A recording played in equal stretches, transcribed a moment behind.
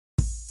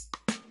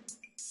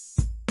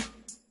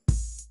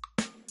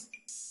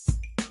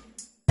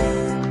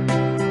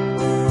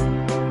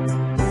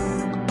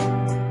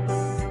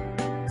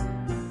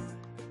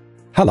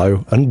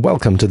Hello and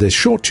welcome to this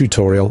short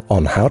tutorial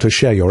on how to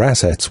share your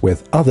assets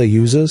with other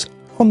users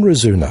on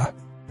Razuna.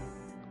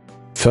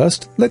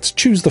 First, let's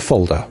choose the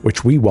folder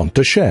which we want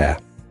to share.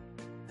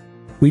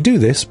 We do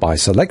this by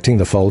selecting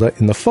the folder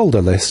in the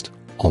folder list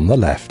on the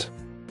left.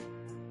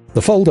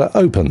 The folder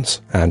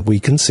opens and we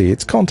can see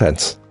its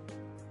contents.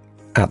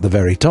 At the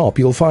very top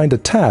you'll find a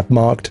tab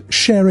marked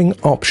Sharing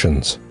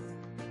Options.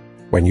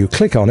 When you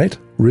click on it,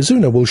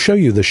 Razuna will show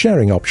you the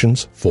sharing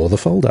options for the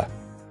folder.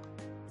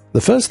 The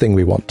first thing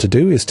we want to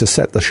do is to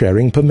set the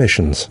sharing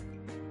permissions.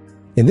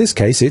 In this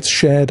case, it's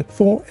shared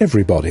for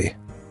everybody.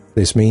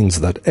 This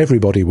means that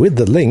everybody with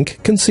the link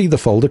can see the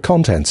folder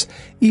contents,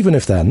 even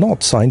if they're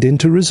not signed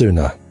into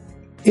Razuna.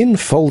 In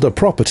Folder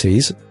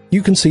Properties,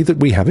 you can see that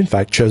we have in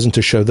fact chosen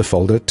to show the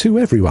folder to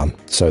everyone,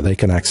 so they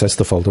can access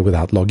the folder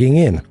without logging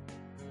in.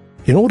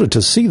 In order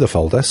to see the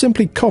folder,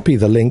 simply copy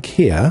the link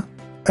here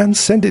and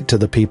send it to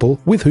the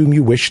people with whom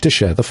you wish to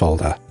share the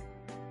folder.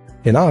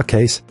 In our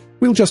case,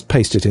 we'll just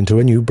paste it into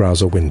a new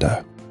browser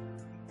window.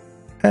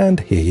 And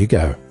here you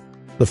go.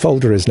 The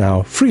folder is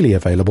now freely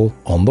available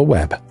on the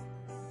web.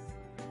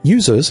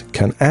 Users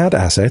can add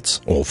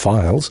assets or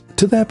files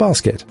to their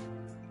basket,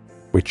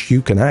 which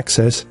you can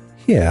access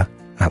here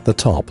at the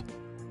top.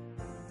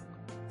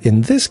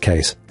 In this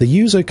case, the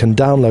user can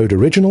download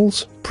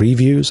originals,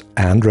 previews,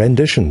 and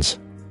renditions,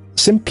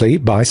 simply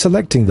by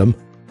selecting them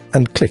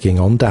and clicking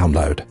on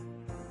Download.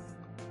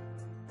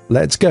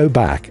 Let's go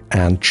back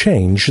and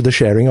change the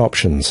sharing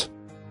options.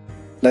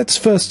 Let's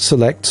first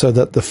select so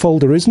that the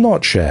folder is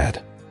not shared.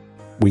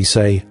 We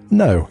say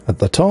No at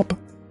the top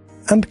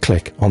and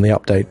click on the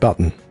Update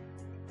button.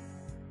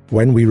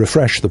 When we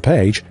refresh the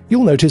page,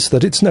 you'll notice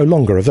that it's no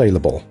longer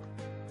available.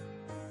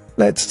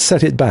 Let's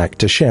set it back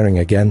to sharing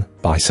again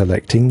by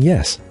selecting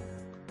Yes.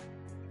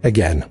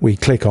 Again, we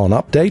click on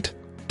Update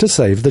to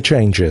save the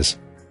changes.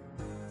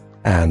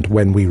 And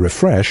when we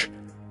refresh,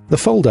 the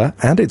folder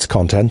and its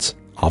contents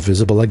are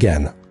visible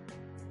again.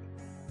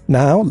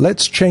 Now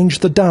let's change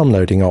the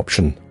downloading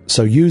option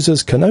so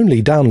users can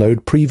only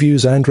download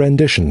previews and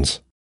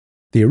renditions.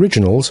 The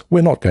originals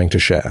we're not going to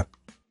share.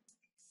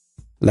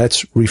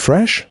 Let's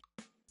refresh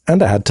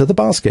and add to the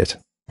basket.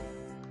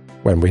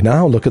 When we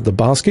now look at the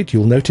basket,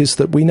 you'll notice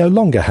that we no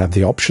longer have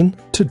the option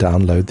to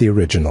download the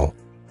original.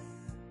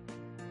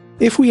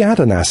 If we add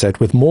an asset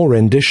with more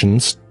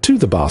renditions to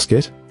the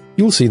basket,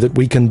 you'll see that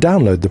we can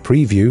download the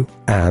preview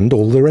and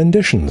all the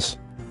renditions.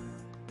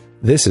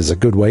 This is a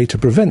good way to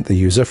prevent the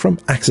user from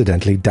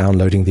accidentally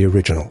downloading the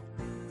original.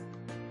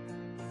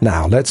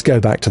 Now let's go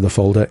back to the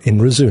folder in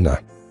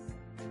Razuna.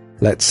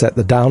 Let's set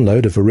the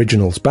download of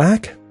originals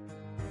back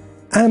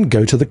and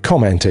go to the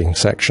commenting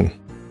section.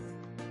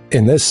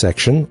 In this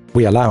section,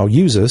 we allow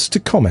users to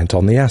comment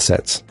on the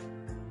assets.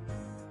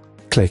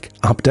 Click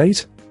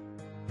Update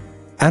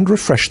and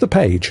refresh the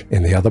page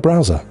in the other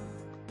browser.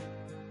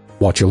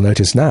 What you'll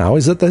notice now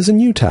is that there's a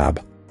new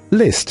tab,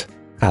 List,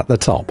 at the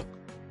top.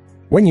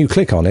 When you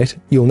click on it,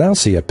 you'll now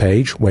see a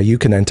page where you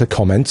can enter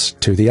comments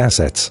to the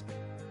assets.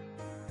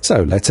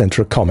 So let's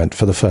enter a comment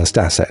for the first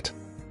asset.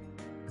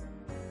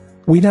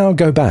 We now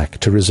go back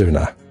to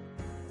Razuna.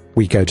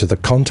 We go to the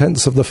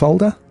contents of the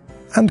folder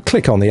and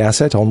click on the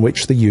asset on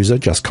which the user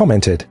just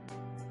commented.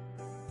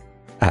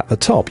 At the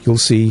top, you'll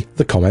see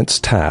the Comments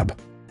tab.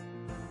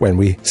 When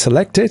we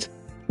select it,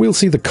 we'll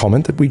see the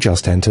comment that we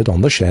just entered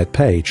on the shared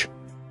page.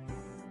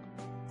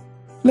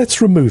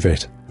 Let's remove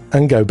it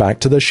and go back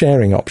to the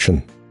sharing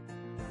option.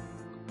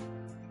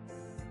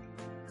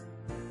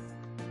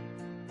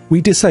 We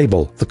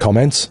disable the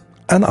comments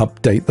and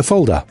update the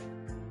folder.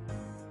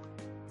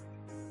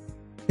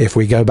 If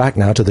we go back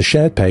now to the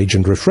shared page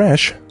and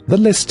refresh, the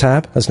List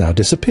tab has now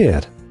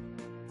disappeared.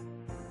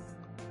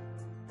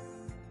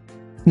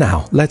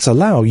 Now let's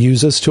allow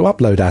users to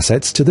upload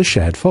assets to the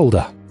shared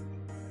folder.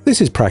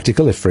 This is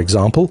practical if, for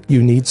example,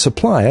 you need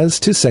suppliers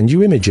to send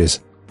you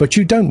images, but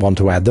you don't want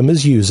to add them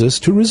as users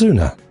to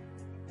Razuna.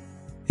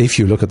 If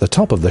you look at the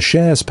top of the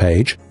Shares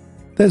page,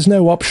 there's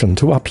no option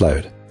to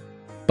upload.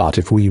 But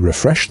if we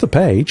refresh the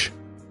page,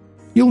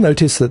 you'll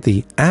notice that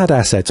the Add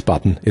Assets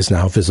button is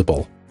now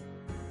visible.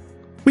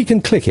 We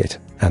can click it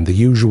and the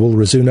usual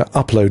Razuna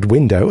upload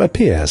window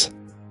appears,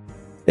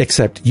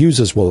 except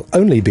users will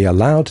only be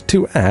allowed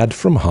to add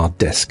from hard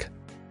disk.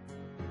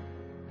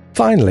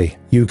 Finally,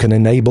 you can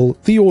enable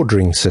the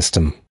ordering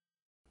system.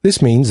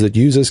 This means that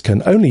users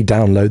can only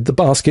download the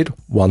basket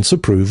once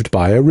approved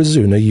by a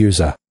Razuna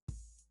user.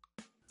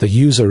 The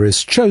user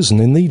is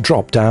chosen in the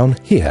drop-down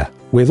here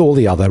with all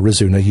the other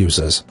Razuna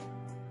users.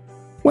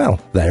 Well,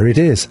 there it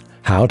is,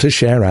 how to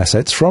share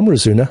assets from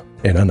Razuna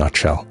in a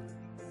nutshell.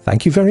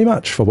 Thank you very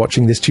much for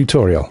watching this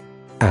tutorial,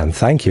 and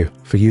thank you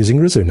for using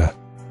Razuna.